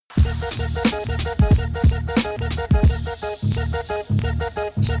Hey,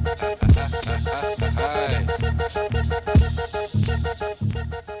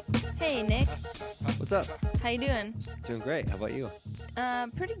 Nick. What's up? How you doing? Doing great. How about you?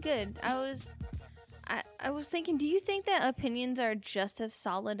 Pretty good. I was thinking, do you think that opinions are just as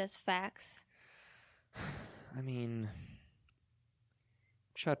solid as facts? I mean,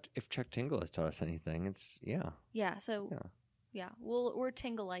 if Chuck Tingle has taught us anything, it's yeah. Yeah. So yeah. We're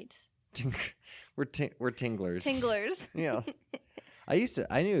Tinglites. We're tinglers. Tinglers. Yeah.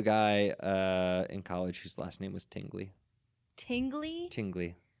 I knew a guy in college whose last name was Tingley. Tingly?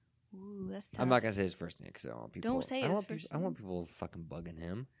 Tingley. Ooh, that's tough. I'm not gonna say his first name because I don't want people. Don't say his first I name. want people fucking bugging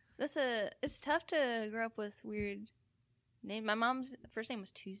him. It's tough to grow up with weird names. My mom's first name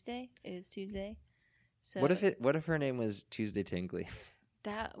was Tuesday. It is Tuesday. So What if her name was Tuesday Tingley?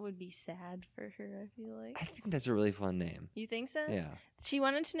 that would be sad for her, I feel like. I think that's a really fun name. You think so? Yeah. She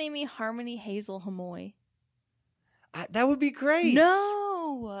wanted to name me Harmony Hazel Hamoy. That would be great.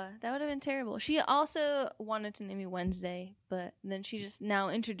 No, that would have been terrible. She also wanted to name me Wednesday, but then she just now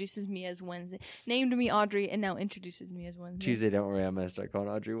introduces me as Wednesday. Named me Audrey and now introduces me as Wednesday. Tuesday, don't worry, I'm gonna start calling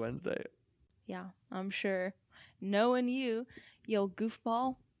Audrey Wednesday. Yeah, I'm sure. Knowing you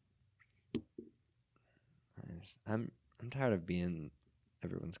goofball. I'm tired of being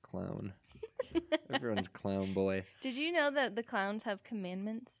everyone's clown. Everyone's clown boy. Did you know that the clowns have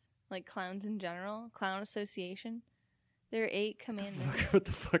commandments? Like clowns in general? Clown Association? There are 8 commandments. What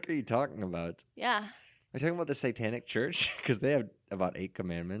the fuck are you talking about? Yeah. Are you talking about the Satanic Church? Because they have about 8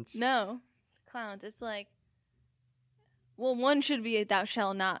 commandments. No. Clowns. It's like, well, one should be thou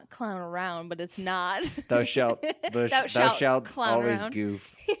shalt not clown around, but it's not. Thou shalt clown always around.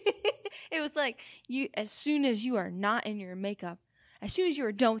 goof. It was like, as soon as you are not in your makeup, as soon as you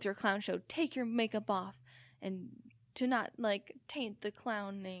are done with your clown show, take your makeup off and to not, like, taint the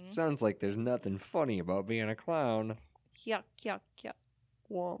clowning. Sounds like there's nothing funny about being a clown. Yuck, yuck, yuck.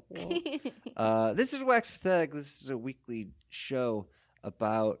 Womp, womp. This is Wax Pathetic. This is a weekly show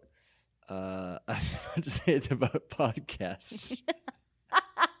about, I was about to say it's about podcasts.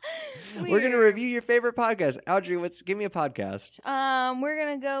 We're going to review your favorite podcast. Audrey, give me a podcast. We're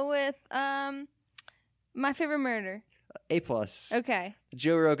going to go with, My Favorite Murder. A+. Okay.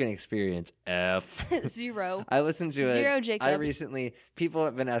 Joe Rogan Experience. F. 0. I listened to it. 0 Jacobs. People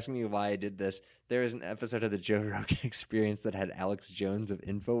have been asking me why I did this. There was an episode of the Joe Rogan Experience that had Alex Jones of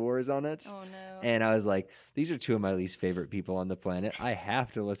InfoWars on it. Oh, no. And I was like, these are 2 of my least favorite people on the planet. I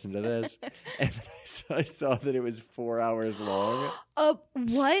have to listen to this. And then I saw that it was 4 hours long.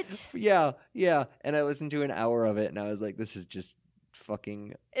 What? Yeah. And I listened to an hour of it, and I was like, this is just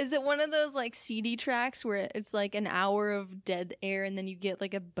fucking... Is it one of those like CD tracks where it's like an hour of dead air and then you get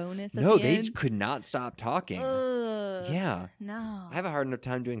like a bonus at No, the they end? could not stop talking. Yeah. No. I have a hard enough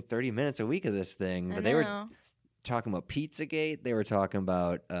time doing 30 minutes a week of this thing. But they were talking about Pizzagate. They were talking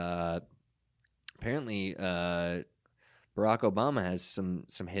about apparently Barack Obama has some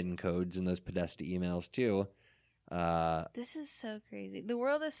hidden codes in those Podesta emails too. This is so crazy. The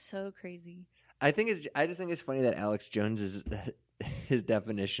world is so crazy. I just think it's funny that Alex Jones's his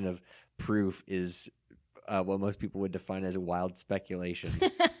definition of proof is what most people would define as wild speculation.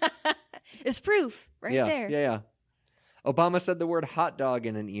 It's proof right there. Yeah. Obama said the word hot dog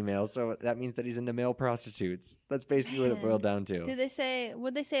in an email, so that means that he's into male prostitutes. That's basically what it boiled down to. What'd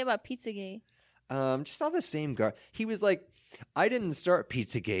they say about Pizzagate? Just all the same guy. He was like, I didn't start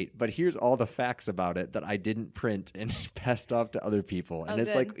Pizzagate, but here's all the facts about it that I didn't print and passed off to other people. And it's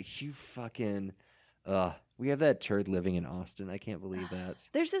good. like, you fucking... we have that turd living in Austin. I can't believe that.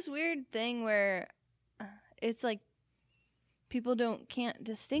 There's this weird thing where it's like people can't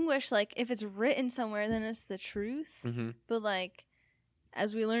distinguish, like, if it's written somewhere, then it's the truth. Mm-hmm. But, like,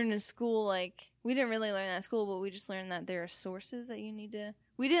 as we learned in school, like, we didn't really learn that at school, but we just learned that there are sources that you need to...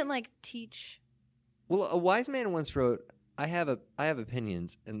 We didn't, like, teach... Well, a wise man once wrote, I have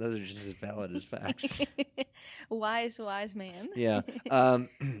opinions, and those are just as valid as facts. Wise man. Yeah.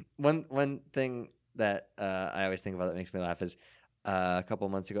 One thing that I always think about that makes me laugh is a couple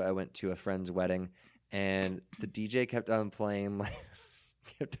months ago I went to a friend's wedding, and the DJ kept on playing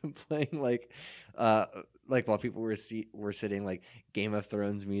like while people were sitting, like Game of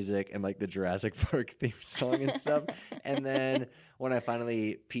Thrones music and like the Jurassic Park theme song and stuff. And then when I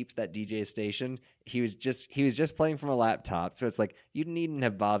finally peeped that DJ station, he was just playing from a laptop. So it's like, you needn't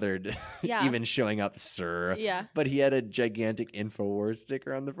have bothered even showing up, sir. Yeah. But he had a gigantic InfoWars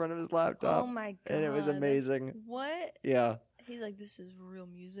sticker on the front of his laptop. Oh my God. And it was amazing. What? Yeah. He's like, this is real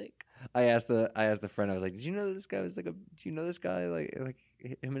music. I asked the friend. I was like, "Did you know this guy was like a? Do you know this guy like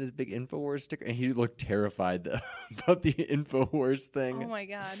him and his big Infowars sticker?" And he looked terrified about the Infowars thing. Oh my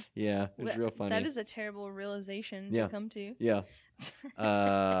god. Yeah, it was real funny. That is a terrible realization to come to. Yeah.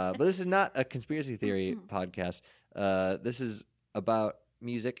 But this is not a conspiracy theory podcast. This is about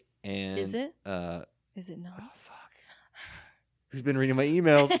music and. Is it? Is it not? Oh fuck. Who's been reading my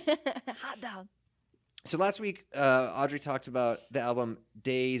emails? Hot dog. So last week, Audrey talked about the album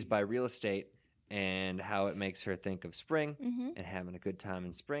Days by Real Estate and how it makes her think of spring and having a good time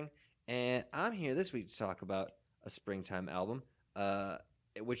in spring. And I'm here this week to talk about a springtime album,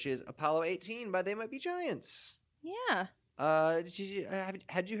 which is Apollo 18 by They Might Be Giants. Yeah.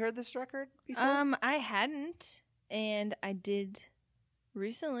 Had you heard this record before? I hadn't, and I did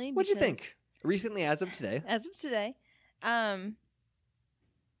recently. What'd you think? Recently, as of today. As of today.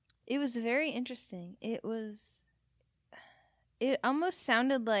 It was very interesting. It almost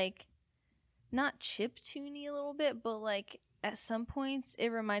sounded like, not chiptune-y a little bit, but like at some points it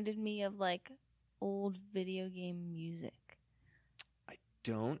reminded me of like old video game music. I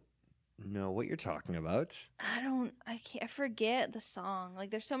don't know what you're talking about. I forget the song. Like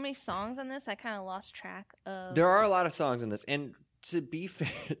there's so many songs on this, I kind of lost track of. There are a lot of songs in this, and to be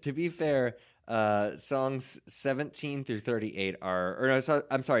fair, songs 17 through 38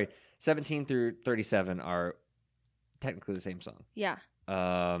 I'm sorry, 17 through 37 are technically the same song. Yeah.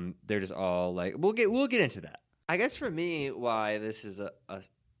 They're just all like we'll get into that. I guess for me, why this is a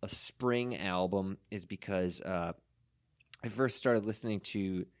spring album is because I first started listening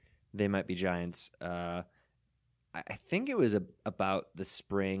to They Might Be Giants. I think it was about the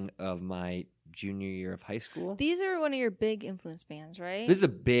spring of my junior year of high school. These are one of your big influence bands, right? This is a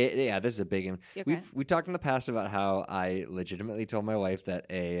big. Okay. We talked in the past about how I legitimately told my wife that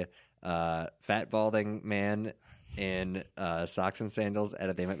a fat balding man in socks and sandals at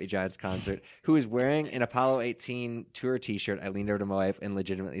a They Might Be Giants concert who was wearing an Apollo 18 tour T-shirt. I leaned over to my wife and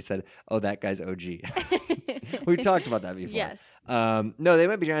legitimately said, "Oh, that guy's OG." We talked about that before. Yes. No, They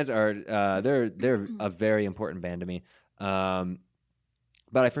Might Be Giants are they're a very important band to me.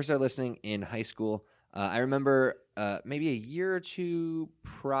 But I first started listening in high school. I remember maybe a year or two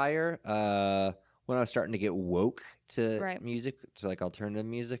prior when I was starting to get woke to music, to like alternative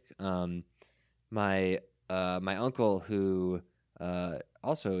music. My uncle, who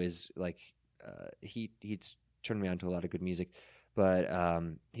also is like he's turned me on to a lot of good music, but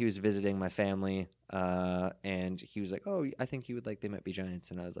he was visiting my family, and he was like, "Oh, I think you would like They Might Be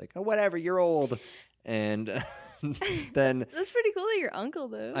Giants," and I was like, "Oh, whatever, you're old." And then that's pretty cool that your uncle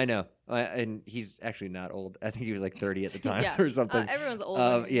though. I know, and he's actually not old. I think he was like 30 at the time or something. Everyone's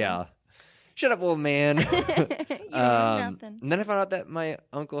old. Yeah. Shut up, old man. You don't know nothing. And then I found out that my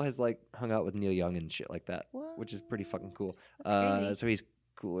uncle has like hung out with Neil Young and shit like that, What? which is pretty fucking cool. That's crazy. So he's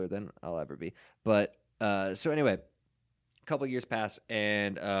cooler than I'll ever be. But so anyway, a couple years pass,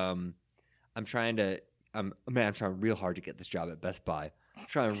 and I'm trying real hard to get this job at Best Buy. I'm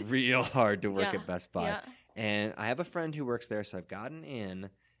trying real hard to work at Best Buy. Yeah. And I have a friend who works there, so I've gotten in,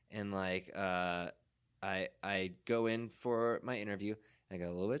 and like I go in for my interview. I got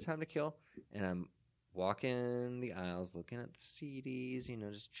a little bit of time to kill, and I'm walking the aisles, looking at the CDs,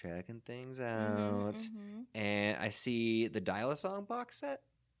 just checking things out. And I see the Dial-A-Song box set.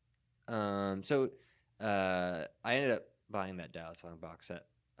 So I ended up buying that Dial-A-Song box set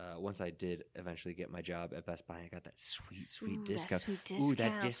once I did eventually get my job at Best Buy. I got that sweet discount. That sweet discount. Ooh,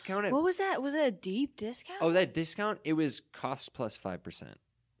 that discount. What was that? Was it a deep discount? Oh, that discount, it was cost plus 5%.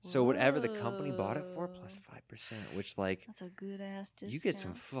 So whatever the company bought it for plus 5%, which like that's a good ass discount. You get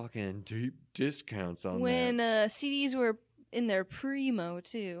some fucking deep discounts on when that. CDs were in their primo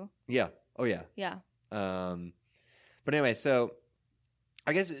too. Yeah. Oh yeah. Yeah. But anyway, so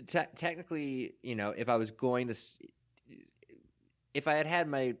I guess technically, if I was going to, if I had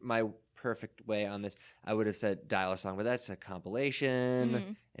my perfect way on this, I would have said Dial-A-Song, but that's a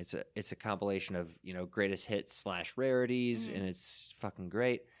compilation. It's a compilation of greatest hits / rarities, and it's fucking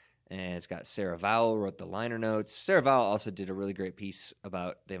great. And it's got Sarah Vowell wrote the liner notes. Sarah Vowell also did a really great piece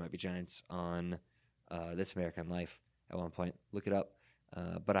about They Might Be Giants on This American Life at one point. Look it up.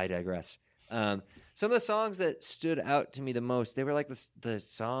 But I digress. Some of the songs that stood out to me the most, they were like the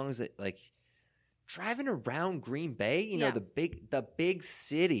songs that like driving around Green Bay, the big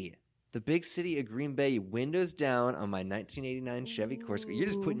city. The big city of Green Bay, windows down on my 1989 Chevy Corsica. You're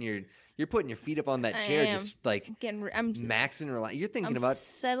just putting your feet up on that chair, just like I'm maxing relax. You're thinking about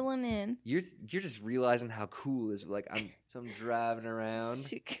settling in. You're just realizing how cool this. Like I'm driving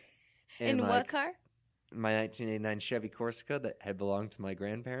around in what car? My 1989 Chevy Corsica that had belonged to my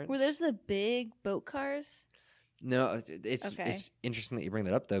grandparents. Were those the big boat cars? No, it's Okay. it's interesting that you bring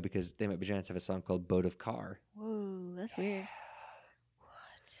that up though, because They Might Be Giants have a song called "Boat of Car." Whoa, that's weird.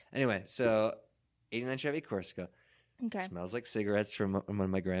 What? Anyway, so 89 Chevy Corsica. Okay. Smells like cigarettes from when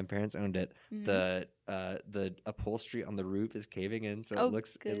my grandparents owned it. Mhm. The upholstery on the roof is caving in, so Oh,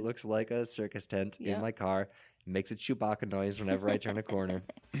 it good. looks like a circus tent Yep. in my car. It makes a Chewbacca noise whenever I turn a corner.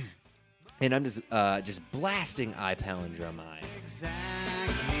 And I'm just blasting I Palindrome I.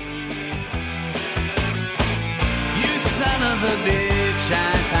 You son of a bitch,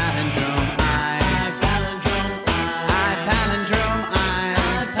 I palindrome I. I palindrome I. I palindrome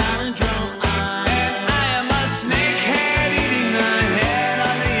I. And I am a snakehead eating the head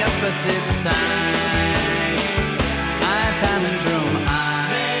on the opposite side. I palindrome I.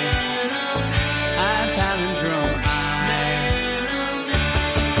 I palindrome I.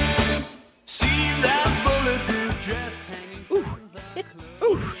 See that bulletproof dress hanging from the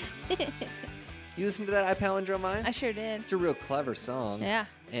clothes. You listen to that I Palindrome I? I sure did. It's a real clever song. Yeah.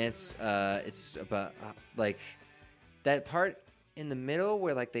 And it's about like that part in the middle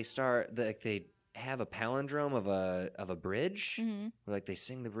where like they have a palindrome of a bridge, Mm-hmm. where like they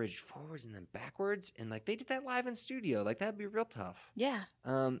sing the bridge forwards and then backwards, and like they did that live in studio. Like that'd be real tough. Yeah.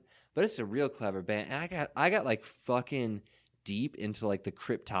 But it's a real clever band, and I got like fucking deep into like the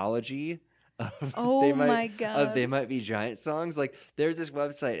cryptology of Oh my of God. They Might Be Giant songs. Like there's this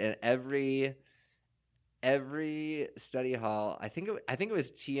website, and every study hall, I think it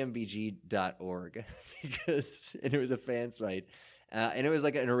was tmbg.org and it was a fan site, and it was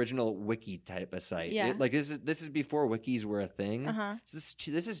like an original wiki type of site. Yeah. Like this is before wikis were a thing. Uh-huh. So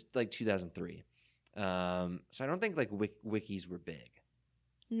this is like 2003. So I don't think like wikis were big.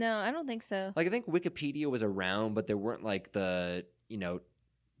 No, I don't think so. Like I think Wikipedia was around, but there weren't like the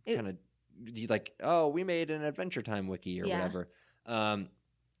kind of like, oh, we made an Adventure Time wiki or Yeah. whatever.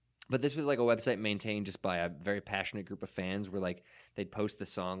 But this was like a website maintained just by a very passionate group of fans, where like they'd post the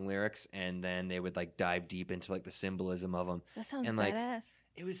song lyrics and then they would like dive deep into like the symbolism of them. That sounds And, like, badass.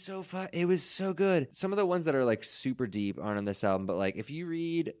 It was so fun. It was so good. Some of the ones that are like super deep aren't on this album, but like if you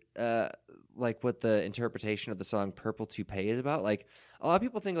read like what the interpretation of the song "Purple Toupee" is about, like a lot of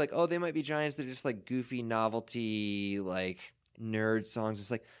people think like, oh, They Might Be Giants. They're just like goofy novelty like nerd songs.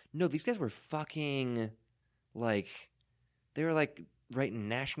 It's like, no, these guys were fucking like, they were like writing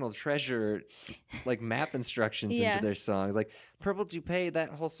National Treasure like map instructions Yeah. into their songs. Like Purple Toupee, that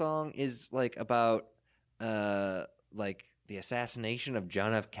whole song is like about like the assassination of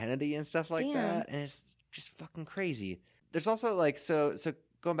John F. Kennedy and stuff like Damn. that, and it's just fucking crazy. There's also like so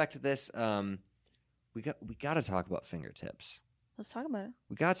going back to this, we got to talk about Fingertips. Let's talk about it.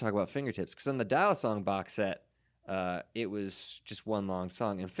 We got to talk about Fingertips, because on the Dial Song box set, it was just one long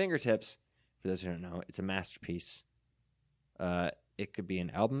song, and Fingertips, for those who don't know, it's a masterpiece. It could be an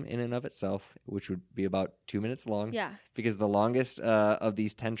album in and of itself, which would be about 2 minutes long. Yeah. Because the longest of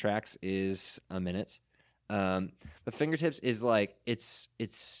these 10 tracks is a minute. But Fingertips is like it's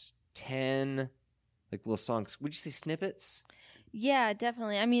 10 like little songs. Would you say snippets? Yeah,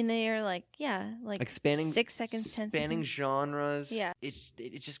 definitely. I mean, they are like Spanning 6 seconds, 10 spanning seconds. genres. Yeah.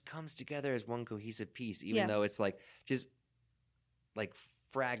 It just comes together as one cohesive piece, even Yeah. though it's like just like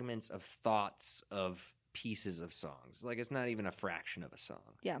fragments of thoughts of pieces of songs. Like it's not even a fraction of a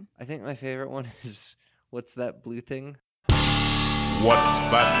song. Yeah. I think my favorite one is What's That Blue Thing? What's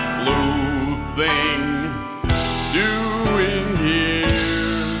that blue thing doing here?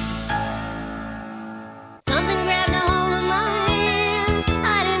 Something grabbed a hold of my hand.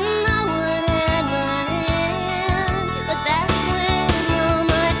 I didn't know what had my hand, but that's when all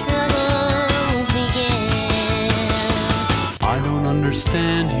my troubles began. I don't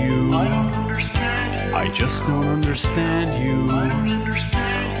understand you. I just don't understand you.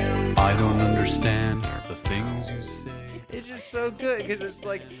 I don't understand the things you say. It's just so good because it's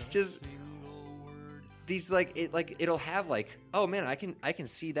like just these like it'll have like, oh man, I can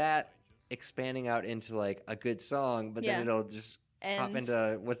see that expanding out into like a good song, but Yeah. then it'll just pop Ends.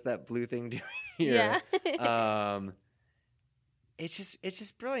 into What's That Blue Thing doing here? Yeah. It's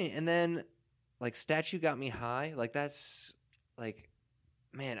just brilliant. And then like Statue Got Me High, like that's like,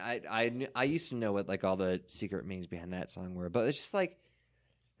 man, I used to know what like all the secret meanings behind that song were, but it's just like,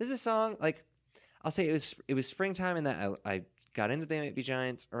 this is a song like, I'll say it was springtime, and that I got into They Might Be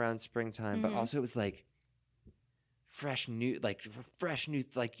Giants around springtime, but Mhm. also it was like fresh new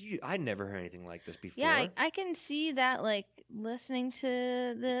I'd never heard anything like this before. Yeah, I can see that, like, listening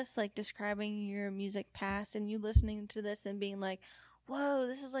to this, like, describing your music past, and you listening to this and being like, whoa,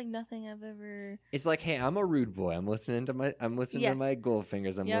 this is like nothing I've ever... It's like, hey, I'm a rude boy. I'm listening to my Yeah.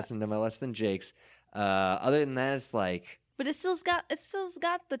 Goldfingers. I'm Yep. listening to my Less Than Jakes. Other than that, it's like, But it's still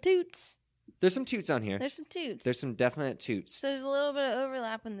got the toots. There's some toots on here. There's some toots. There's some definite toots. So there's a little bit of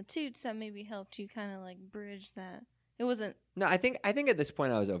overlap in the toots that maybe helped you kind of like bridge that. It wasn't. No, I think at this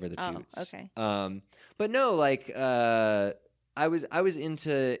point I was over the toots. Okay. But no, like I was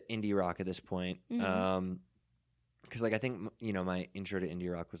into indie rock at this point. Mhm. Because like I think my intro to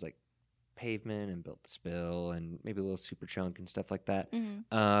indie rock was like Pavement and Built to Spill and maybe a little Superchunk and stuff like that.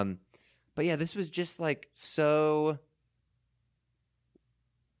 Mhm. But yeah, this was just like so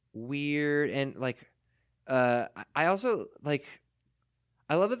weird and like I also like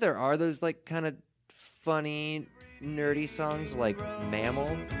I love that there are those like kind of funny nerdy songs like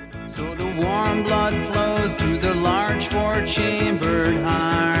Mammal. So the warm blood flows through the large four-chambered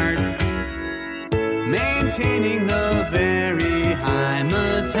heart, maintaining the very high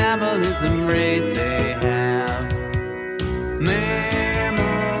metabolism rate they have.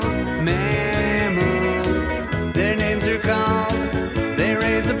 Mammal, mammal, their names are called. They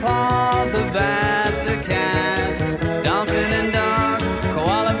raise a paw, the bat, the cat, dolphin and dog,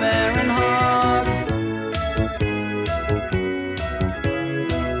 koala bear and hog.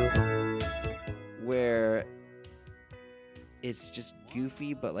 Where it's just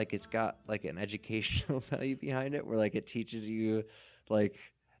goofy, but like it's got like an educational value behind it, where like it teaches you like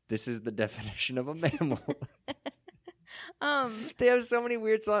this is the definition of a mammal. They have so many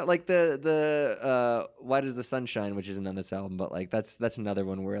weird songs, like the Why Does the Sun Shine, which isn't on this album, but like that's another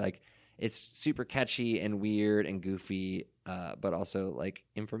one where like it's super catchy and weird and goofy, but also like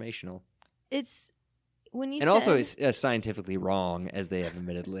informational. It's when you and said, also it's scientifically wrong, as they have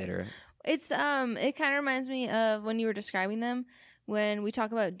admitted later. It's it kind of reminds me of when you were describing them when we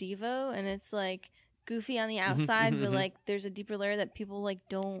talk about Devo, and it's like goofy on the outside, but like there's a deeper layer that people like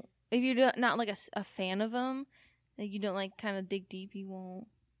don't. If you're not like a fan of them, like you don't like kind of dig deep, you won't.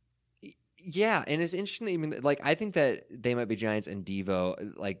 Yeah, and it's interesting that even like I think that They Might Be Giants and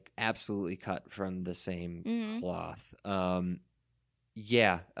Devo like absolutely cut from the same cloth.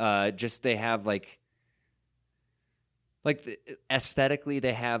 Just they have like aesthetically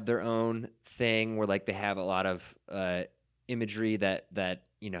they have their own thing where like they have a lot of imagery that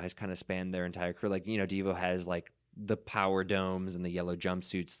has kind of spanned their entire career. Like Devo has like the power domes and the yellow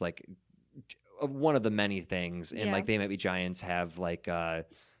jumpsuits, like one of the many things, and like They Might Be Giants have like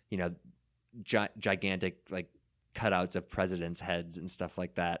gigantic like cutouts of presidents' heads and stuff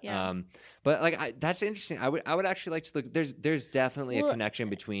like that. Yeah. But like that's interesting. I would actually like to look. There's definitely a connection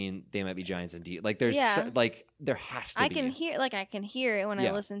between They Might Be Giants and Devo. Like there's like there has to be. I can hear it when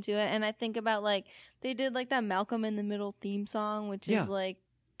I listen to it, and I think about like they did like that Malcolm in the Middle theme song, which is like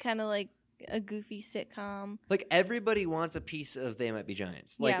kind of like a goofy sitcom. Like everybody wants a piece of They Might Be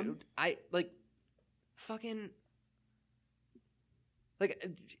Giants. Like I like fucking. Like,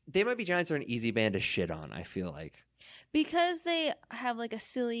 They Might Be Giants are an easy band to shit on, I feel like. Because they have, like, a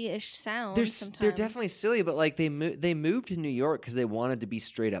silly-ish sound sometimes. They're definitely silly, but, like, they moved to New York because they wanted to be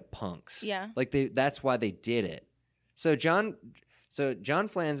straight-up punks. Yeah. Like, that's why they did it. So John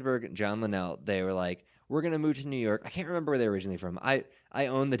Flansburgh and John Linnell, they were like, we're going to move to New York. I can't remember where they're originally from. I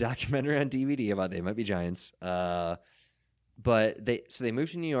own the documentary on DVD about They Might Be Giants. But they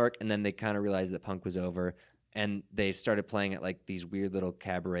moved to New York, and then they kind of realized that punk was over. And they started playing at like these weird little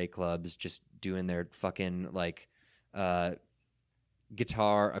cabaret clubs, just doing their fucking like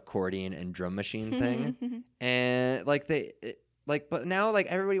guitar, accordion, and drum machine thing. And like but now like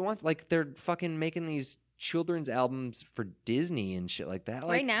everybody wants, like they're fucking making these children's albums for Disney and shit like that.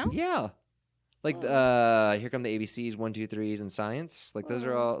 Like, right now? Yeah. Like Here Come the ABCs, 1, 2, 3s, and Science. Like those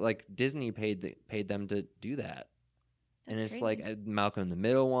are all like Disney paid them to do that. And it's crazy. like Malcolm in the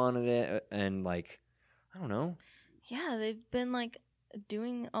Middle wanted it, and like. I don't know. Yeah, they've been like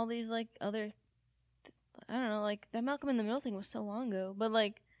doing all these like other. I don't know, like that Malcolm in the Middle thing was so long ago, but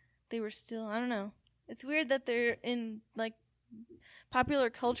like they were still. I don't know. It's weird that they're in like popular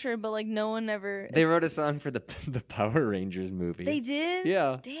culture, but like no one ever. They wrote a song for the Power Rangers movie. They did.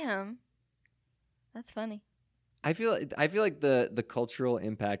 Yeah. Damn. That's funny. I feel like the cultural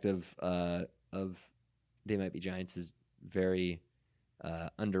impact of They Might Be Giants is very.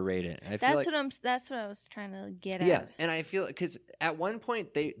 Underrated. That's what I was trying to get at. Yeah, and I feel because at one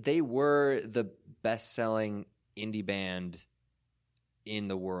point they were the best-selling indie band in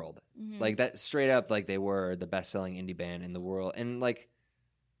the world. Like that, straight up, like they were the best-selling indie band in the world, and like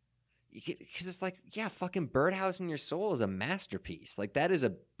because it's like fucking Birdhouse in Your Soul is a masterpiece. Like that is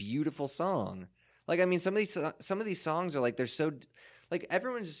a beautiful song. Like I mean, some of these songs are like they're so. Like,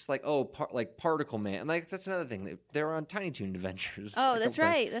 everyone's just like, Particle Man. And, like, that's another thing. They were on Tiny Toon Adventures. Oh, that's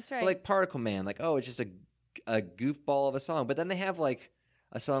right. That's right. But, like, Particle Man. Like, it's just a goofball of a song. But then they have, like,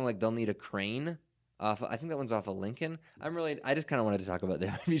 a song like They'll Need a Crane I think that one's off of Lincoln. I just kind of wanted to talk about They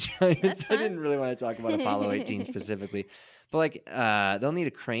Might Be Giants. That's I fine. didn't really want to talk about Apollo 18 specifically, but like They'll Need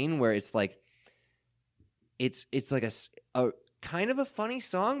a Crane, where it's like it's like a kind of a funny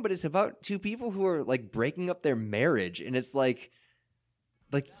song, but it's about two people who are like breaking up their marriage, and it's like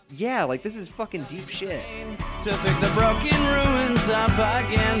yeah, like this is fucking deep shit. To pick the broken ruins up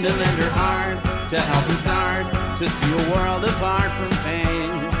again, to lend her heart, to help him start, to see a world apart from pain.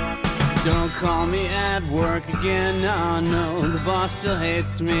 Don't call me at work again, no, the boss still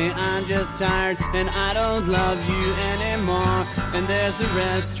hates me. I'm just tired and I don't love you anymore. And there's a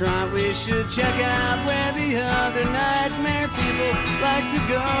restaurant we should check out where the other nightmare people like to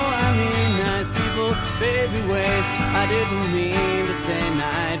go. I mean nice people, baby wait, I didn't mean to say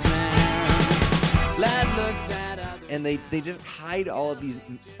nightmare. Lad looks at other... And they just hide all these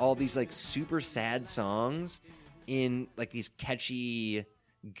like super sad songs in like these catchy,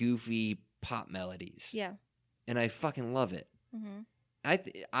 goofy pop melodies. Yeah. And I fucking love it. Mm-hmm.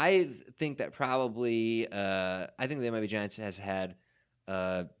 I think that probably I think They Might Be Giants has had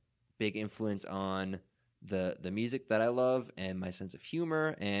a big influence on the music that I love and my sense of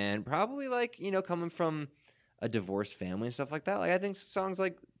humor, and probably like, you know, coming from a divorced family and stuff like that. Like I think songs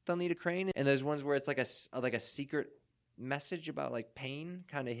like They'll Need a Crane, and there's ones where it's like a secret message about like pain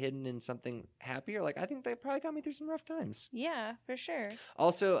kind of hidden in something happier. Like I think they probably got me through some rough times. Yeah, for sure.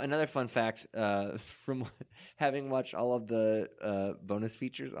 Also, another fun fact from having watched all of the bonus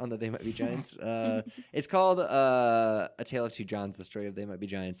features on the They Might Be Giants, it's called A Tale of Two Johns, the story of They Might Be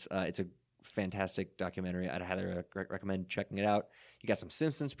Giants. It's a fantastic documentary. I'd highly recommend checking it out. You got some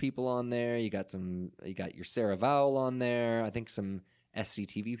Simpsons people on there. You got your Sarah Vowell on there. I think some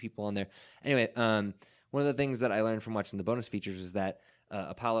SCTV people on there. Anyway, one of the things that I learned from watching the bonus features was that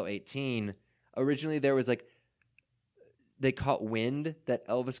Apollo 18, originally there was like, they caught wind that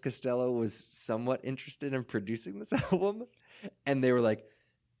Elvis Costello was somewhat interested in producing this album. And they were like,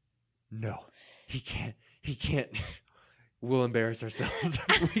 no, he can't. We'll embarrass ourselves.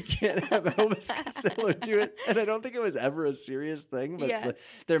 We can't have Elvis Costello do it. And I don't think it was ever a serious thing, but Yeah.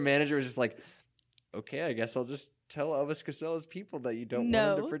 their manager was just like, okay, I guess I'll just tell Elvis Costello's people that you don't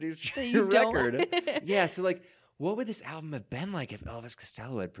want him to produce that your you don't. record. Yeah, so like, what would this album have been like if Elvis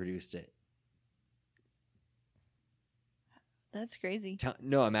Costello had produced it? That's crazy.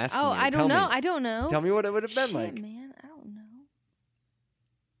 No, I'm asking Oh, you. I Tell don't know. me. I don't know. Tell me what it would have been Shit, like. man, I don't know.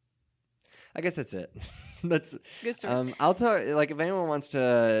 I guess that's it. That's Good story. I'll talk. Like, if anyone wants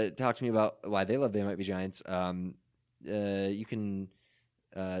to talk to me about why they love They Might Be Giants, you can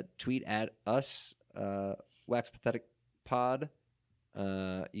tweet at us, Wax Pathetic Pod.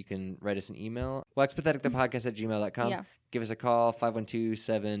 You can write us an email, waxpatheticthepodcast@gmail.com. Yeah. Give us a call,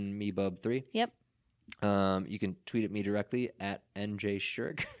 512-7-MEBUB3. Yep. You can tweet at me directly at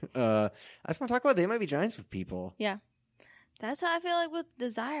NJShirk. I just want to talk about They Might Be Giants with people. Yeah. That's how I feel like with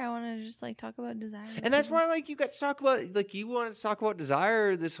Desire. I want to just like talk about Desire. with And that's people. why, like, you got to talk about, like, you want to talk about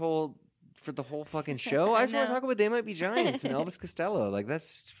Desire for the whole fucking show. I just want to know. talk about They Might Be Giants and Elvis Costello. Like,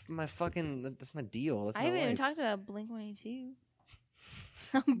 that's my deal. That's I my haven't even life. talked about Blink-182.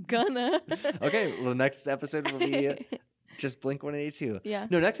 I'm gonna. Okay, well, the next episode will be just Blink-182. Yeah.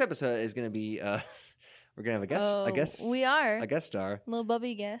 No, next episode is going to be, we're going to have a guest, We are. a guest star. Little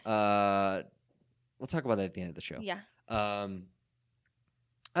Bubby guest. We'll talk about that at the end of the show. Yeah.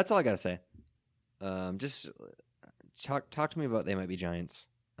 That's all I gotta say. Just talk to me about They Might Be Giants,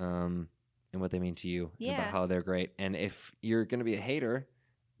 and what they mean to you, and Yeah. about how they're great. And if you're gonna be a hater,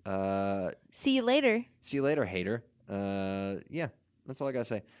 See you later. see you later, hater. Yeah, that's all I gotta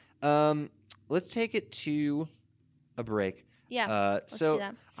say. Let's take it to a break. Yeah. Let's So do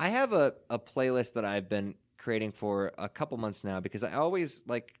that. I have a playlist that I've been creating for a couple months now, because I always,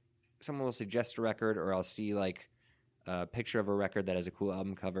 like, someone will suggest a record, or I'll see like a picture of a record that has a cool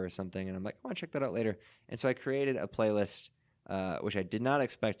album cover or something, and I'm like, I want to check that out later. And so I created a playlist, which I did not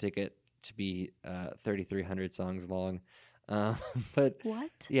expect it to be 3,300 songs long. But What?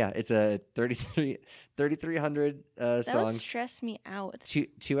 yeah, it's a 3,300 That would songs, stress me out.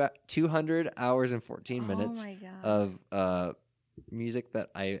 200 hours and 14 minutes Oh my god. of music that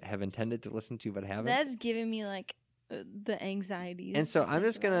I have intended to listen to but haven't. That's giving me like the anxieties. And so I'm thinking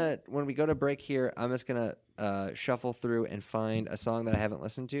just about gonna, it. when we go to break here, I'm just gonna shuffle through and find a song that I haven't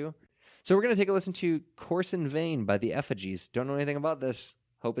listened to. So we're gonna take a listen to "Course in Vain" by the Effigies. Don't know anything about this.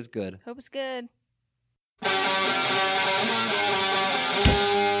 Hope it's good. Hope it's good.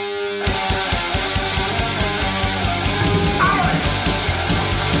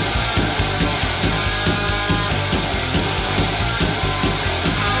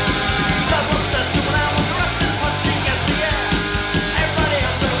 Everybody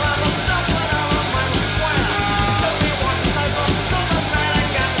else around, myself, but I'm on my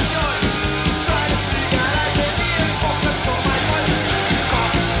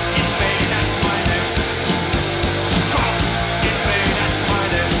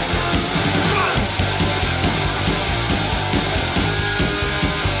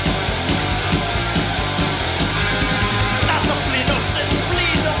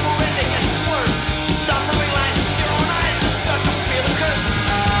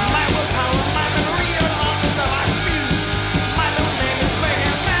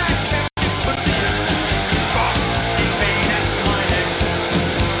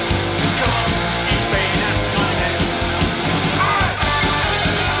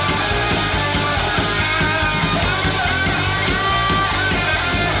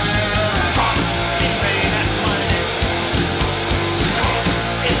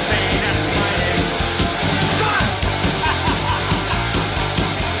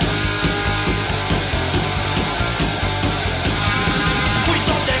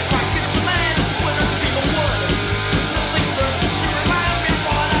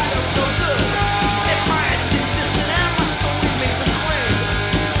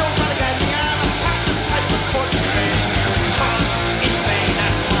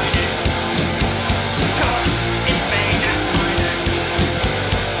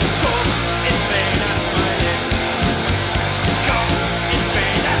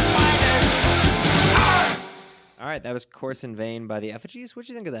That was Course in Vain by the Effigies. What'd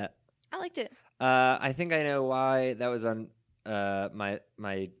you think of that? I liked it. I think I know why that was on my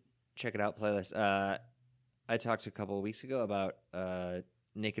Check It Out playlist. I talked a couple of weeks ago about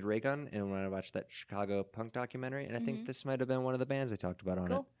Naked Raygun, and when I watched that Chicago punk documentary, and I think this might have been one of the bands I talked about on it.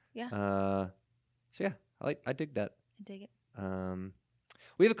 Cool. Yeah. So yeah, I dig that. I dig it.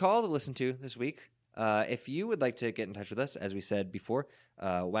 We have a call to listen to this week. If you would like to get in touch with us, as we said before,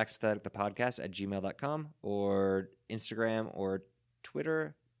 waxpatheticthepodcast@gmail.com or Instagram or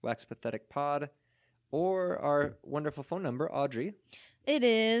Twitter, waxpatheticpod, or our wonderful phone number, Audrey. It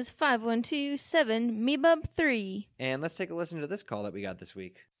is 512-7-MEBUB3. And let's take a listen to this call that we got this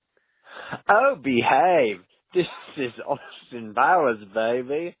week. Oh, behave. This is Austin Bowers,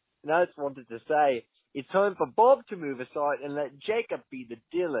 baby. And I just wanted to say, it's time for Bob to move aside and let Jacob be the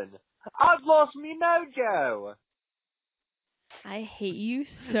Dylan. I've lost me mojo. I hate you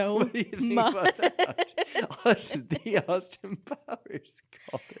so What do you think much. about that? The Austin Powers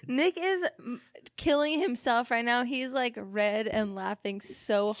call. Nick is killing himself right now. He's like red and laughing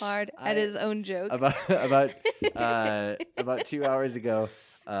so hard at his own joke. About 2 hours ago,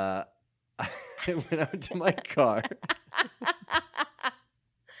 I went out to my car.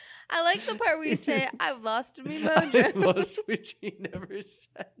 I like the part where you say, I've lost me I mojo. lost, which he never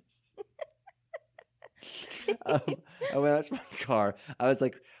says. I went out to my car. I was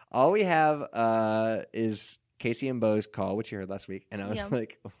like, all we have is Casey and Bo's call, which you heard last week. And I was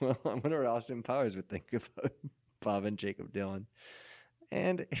like, well, I wonder what Austin Powers would think about Bob and Jacob Dylan.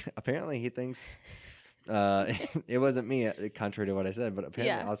 And apparently he thinks it wasn't me, contrary to what I said, but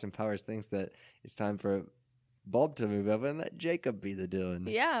apparently Austin Powers thinks that it's time for Bob to move over and let Jacob be the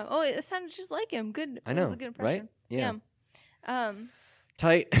Dylan. Yeah. Oh, it sounded just like him. Good. I know, It was a good impression. right? Yeah.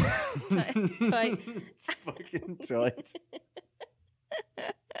 Tight. Tight. It's fucking tight.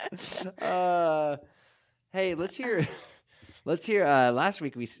 Hey, let's hear. Last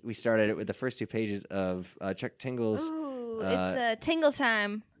week we started it with the first 2 pages of Chuck Tingle's. Ooh, it's tingle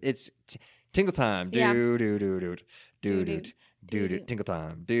time. It's tingle time. Yeah. Do tingle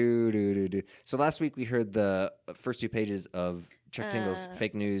time. Do. So last week we heard the first 2 pages of Chuck Tingle's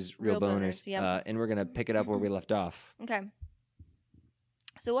Fake News, Real Boners, yep. and we're gonna pick it up where we left off. Okay.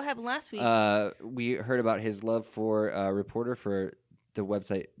 So what happened last week? We heard about his love for a reporter for the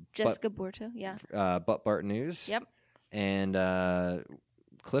website Jessica Borto, yeah. Butt Bart News. Yep. And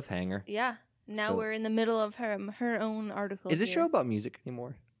Cliffhanger. Yeah. Now So- we're in the middle of her own article. Is this here. show about music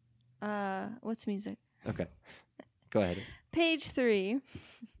anymore? What's music? Okay. Go ahead. Page 3.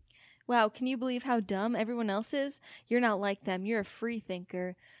 Wow, can you believe how dumb everyone else is? You're not like them. You're a free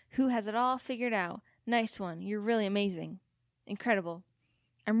thinker who has it all figured out. Nice one. You're really amazing. Incredible.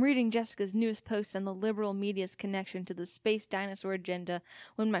 I'm reading Jessica's newest post on the liberal media's connection to the space dinosaur agenda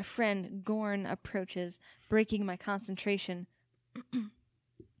when my friend Gorn approaches, breaking my concentration.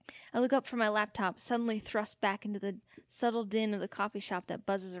 I look up from my laptop, suddenly thrust back into the subtle din of the coffee shop that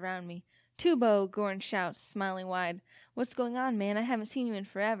buzzes around me. Tubo, Gorn shouts, smiling wide. What's going on, man? I haven't seen you in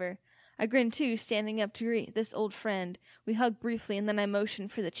forever. I grin too, standing up to greet this old friend. We hug briefly, and then I motion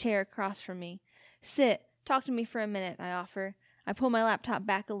for the chair across from me. Sit. Talk to me for a minute, I offer. I pull my laptop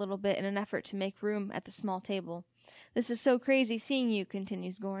back a little bit in an effort to make room at the small table. This is so crazy seeing you,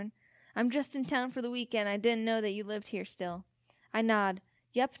 continues Gorn. I'm just in town for the weekend. I didn't know that you lived here still. I nod.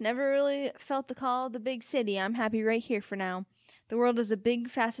 Yep, never really felt the call of the big city. I'm happy right here for now. The world is a big,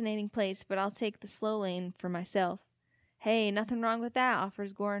 fascinating place, but I'll take the slow lane for myself. Hey, nothing wrong with that,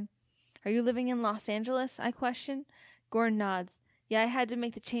 offers Gorn. Are you living in Los Angeles? I question. Gorn nods. Yeah, I had to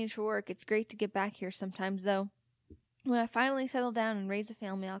make the change for work. It's great to get back here sometimes, though. When I finally settle down and raise a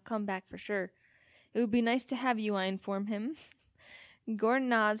family, I'll come back for sure. It would be nice to have you, I inform him. Gordon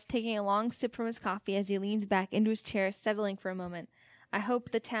nods, taking a long sip from his coffee as he leans back into his chair, settling for a moment. I hope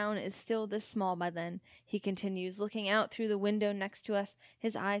the town is still this small by then, he continues, looking out through the window next to us,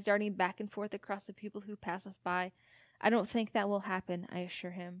 his eyes darting back and forth across the people who pass us by. I don't think that will happen, I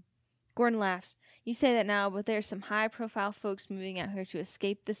assure him. Gordon laughs. You say that now, but there's some high-profile folks moving out here to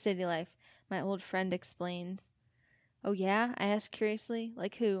escape the city life, my old friend explains. Oh yeah? I ask curiously.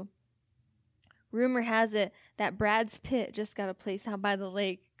 Like who? Rumor has it that Brad's Pitt just got a place out by the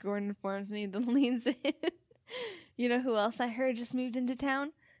lake, Gordon informs me, then leans in. You know who else I heard just moved into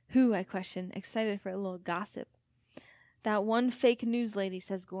town? Who, I question, excited for a little gossip. That one fake news lady,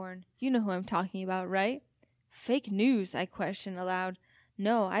 says Gordon. You know who I'm talking about, right? Fake news, I question aloud.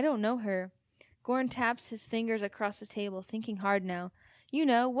 No, I don't know her. Gordon taps his fingers across the table, thinking hard now. You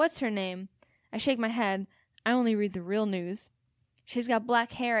know, what's her name? I shake my head. I only read the real news. She's got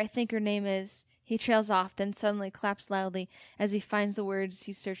black hair, I think her name is. He trails off, then suddenly claps loudly as he finds the words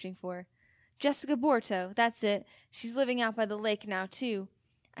he's searching for. Jessica Borto, that's it. She's living out by the lake now, too.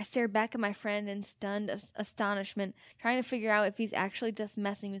 I stared back at my friend in stunned astonishment, trying to figure out if he's actually just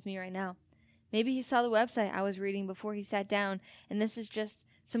messing with me right now. Maybe he saw the website I was reading before he sat down, and this is just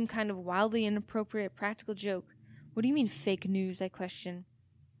some kind of wildly inappropriate practical joke. What do you mean fake news? I question.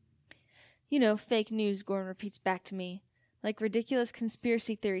 You know, fake news, Gordon repeats back to me. Like ridiculous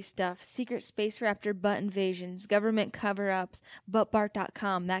conspiracy theory stuff, secret space raptor butt invasions, government cover-ups,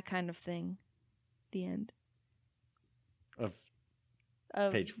 buttbart.com, that kind of thing. The end. Of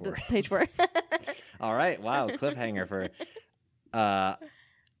Page 4. Page 4. All right. Wow. Cliffhanger for.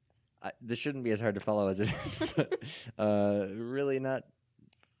 This shouldn't be as hard to follow as it is, but really not.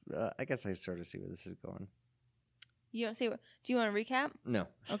 I guess I sort of see where this is going. You don't see what? Do you want to recap? No.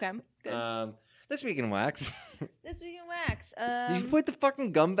 Okay. Good. This week in wax. This week in wax. Did you put the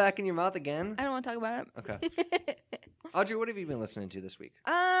fucking gum back in your mouth again? I don't want to talk about it. Okay. Audrey, what have you been listening to this week?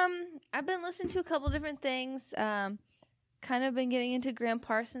 I've been listening to a couple different things. Kind of been getting into Graham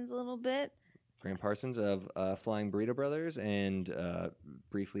Parsons a little bit. Graham Parsons of Flying Burrito Brothers and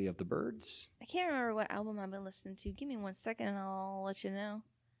briefly of the Birds. I can't remember what album I've been listening to. Give me 1 second and I'll let you know.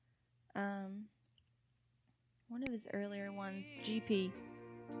 One of his earlier ones, GP.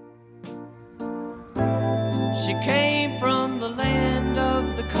 She came from the land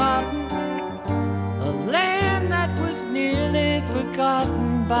of the cotton, a land that was nearly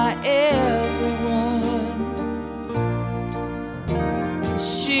forgotten by everyone.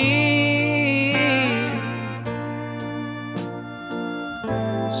 She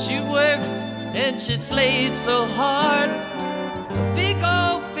worked and she slaved so hard. A big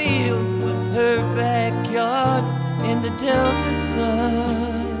old field was her backyard in the Delta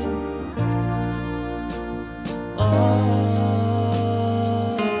sun. Oh,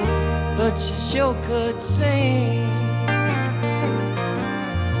 but she sure could sing.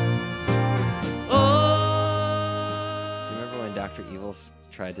 Oh, Do you remember when Dr. Evil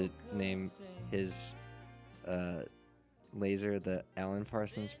tried to name his laser the Alan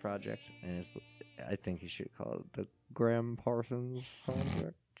Parsons Project? And I think he should call it the Graham Parsons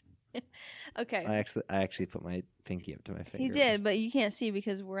Project. Okay. I actually put my pinky up to my finger. He did, but you can't see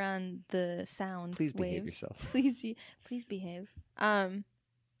because we're on the sound Please behave waves. yourself. Please behave.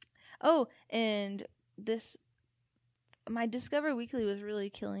 Oh, and this my Discover Weekly was really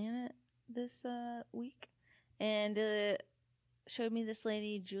killing it this week, and showed me this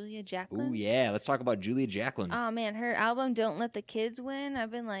lady Julia Jacklin. Oh yeah, let's talk about Julia Jacklin. Oh man, her album "Don't Let the Kids Win."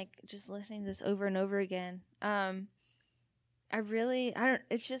 I've been like just listening to this over and over again.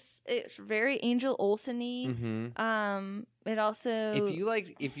 It's very Angel Olsen-y. Mm-hmm. It also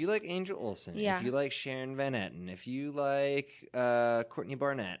If you like Angel Olsen, Yeah. if you like Sharon Van Etten, if you like Courtney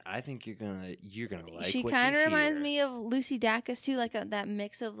Barnett, I think you're gonna like. she kind of reminds me of Lucy Dacus too, like that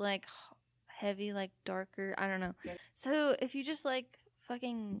mix of like heavy, like darker. I don't know. So if you just like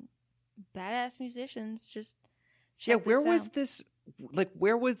fucking badass musicians, just check where this was out. this? Like,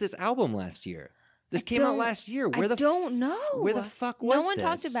 where was this album last year? This came out last year. Where I don't know. Where the fuck was No one this?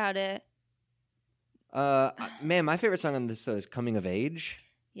 talked about it. Man, my favorite song on this is "Coming of Age."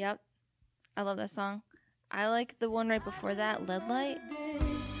 Yep, I love that song. I like the one right before that, "Lead Light."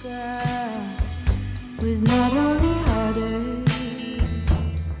 Was not only harder,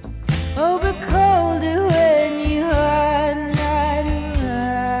 oh, but colder when you are not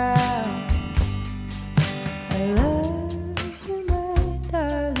around. I love you, my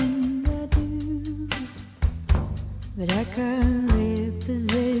darling, I do, but I can't live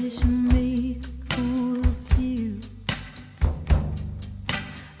possession, make a fool of you.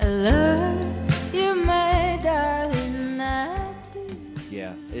 I love you, my darling, I do.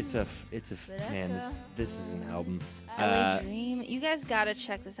 Yeah, it's a man. This is an album. LA Dream. You guys gotta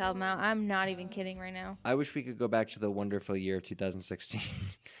check this album out. I'm not even kidding right now. I wish we could go back to the wonderful year of 2016,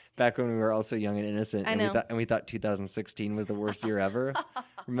 back when we were all so young and innocent. I know. We thought 2016 was the worst year ever.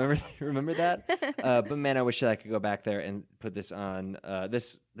 Remember that? But man, I wish that I could go back there and put this on.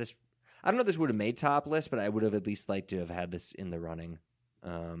 This I don't know if this would have made top list, but I would have at least liked to have had this in the running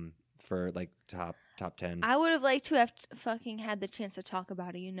for like top 10. I would have liked to have fucking had the chance to talk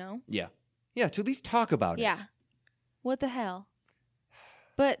about it, you know? Yeah, to at least talk about it. Yeah. What the hell?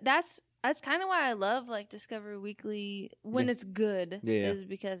 But that's kind of why I love like Discover Weekly when Yeah. it's good. Yeah. Is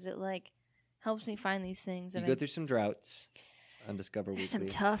because it like helps me find these things. You And go through some droughts on Discover there's Weekly.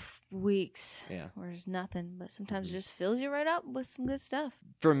 some tough weeks Yeah. where there's nothing, but sometimes it just fills you right up with some good stuff.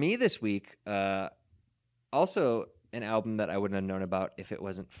 For me this week, also an album that I wouldn't have known about if it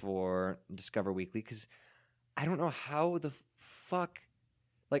wasn't for Discover Weekly, because I don't know how the fuck.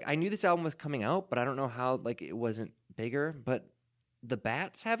 Like, I knew this album was coming out, but I don't know how like it wasn't bigger. But the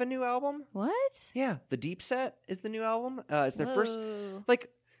Bats have a new album. What? Yeah, the Deep Set is the new album. It's their first. Whoa.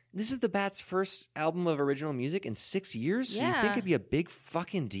 Like, this is the Bats' first album of original music in 6 years. So you think Yeah. it'd be a big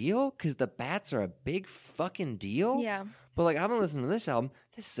fucking deal? Because the Bats are a big fucking deal. Yeah. But like, I've been listening to this album.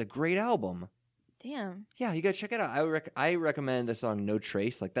 This is a great album. Damn. Yeah, you gotta check it out. I recommend the song "No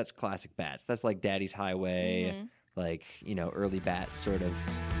Trace." Like, that's classic Bats. That's like Daddy's Highway. Mhm. Like, early Bats sort of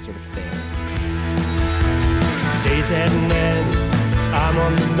fare. Days at an end, I'm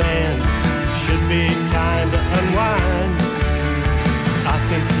on the mend. Should be time to unwind. I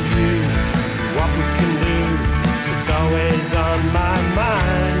think of you, what we can do. It's always on my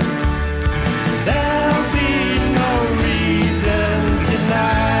mind. There'll be no reason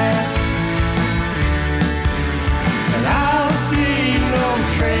tonight, and I'll see no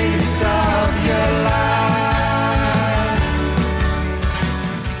trace of your life.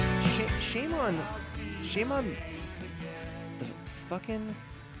 Shame on the fucking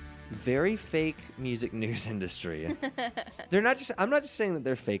very fake music news industry. They're not just. I'm not just saying that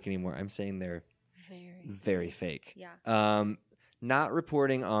they're fake anymore. I'm saying they're very fake. Yeah. Not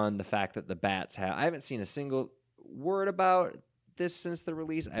reporting on the fact that the Bats have. I haven't seen a single word about this since the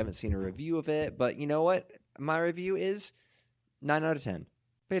release. I haven't seen a review of it. But you know what? My review is 9 out of 10.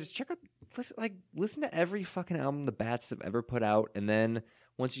 But just check out. Listen to every fucking album the Bats have ever put out, and then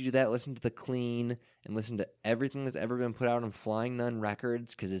once you do that, listen to The Clean and listen to everything that's ever been put out on Flying Nun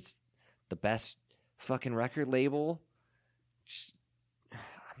Records because it's the best fucking record label.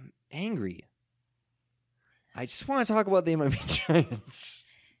 I'm angry. I just want to talk about the MIB Giants.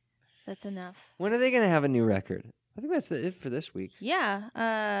 That's enough. When are they going to have a new record? I think that's it for this week.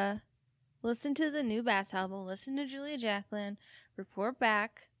 Yeah. Listen to the new Bass album. Listen to Julia Jacqueline. Report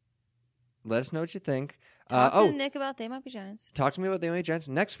back. Let us know what you think. Talk to Nick about They Might Be Giants. Talk to me about the MIB Giants.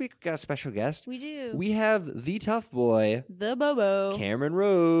 Next week, we got a special guest. We do. We have the tough boy, The Bobo. Cameron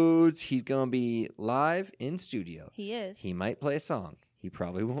Rhodes. He's going to be live in studio. He is. He might play a song. He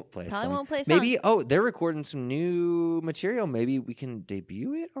probably won't play a Probably song. won't play a song. Maybe, they're recording some new material. Maybe we can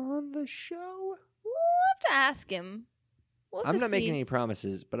debut it on the show? We'll have to ask him. We'll have I'm to not making see. any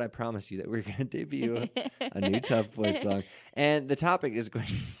promises, but I promise you that we're going to debut a new Tough Boy song. And the topic is going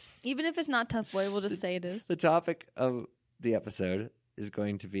Even if it's not Tough Boy, we'll just say it is. the topic of the episode is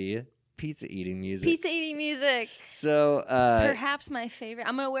going to be pizza eating music. Pizza eating music. So, Perhaps my favorite.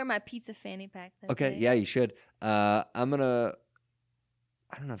 I'm going to wear my pizza fanny pack that okay, day. yeah, you should. I don't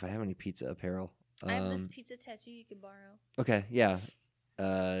know if I have any pizza apparel. I have this pizza tattoo you could borrow. Okay, yeah.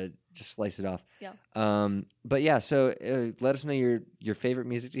 Just slice it off. Yeah. But yeah, so let us know your favorite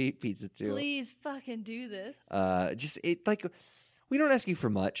music to eat pizza to. Please fucking do this. We don't ask you for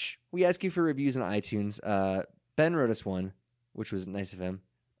much. We ask you for reviews on iTunes. Ben wrote us one, which was nice of him.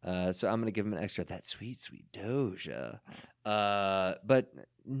 So I'm gonna give him an extra. That sweet Doja. But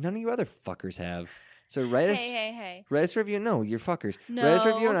none of you other fuckers have. So write us. Hey. Write us a review. No, you're fuckers. No. Write us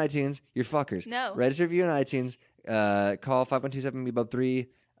a review on iTunes. You're fuckers. No. Write us a review on iTunes. Call 5127-BBUB3.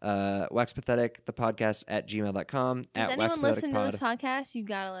 Wax Pathetic, the podcast at gmail.com. Does at anyone listen to waxpatheticpod. this podcast? You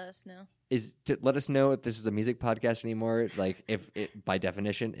gotta let us know. Is to let us know if this is a music podcast anymore, like if it by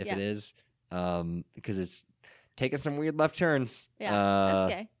definition, if Yeah. it is, because it's taking some weird left turns. Yeah, that's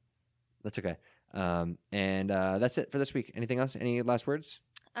okay. That's okay. And that's it for this week. Anything else? Any last words?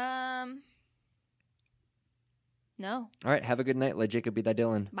 No. All right. Have a good night. Let Jacob be thy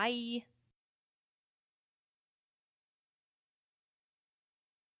Dylan. Bye.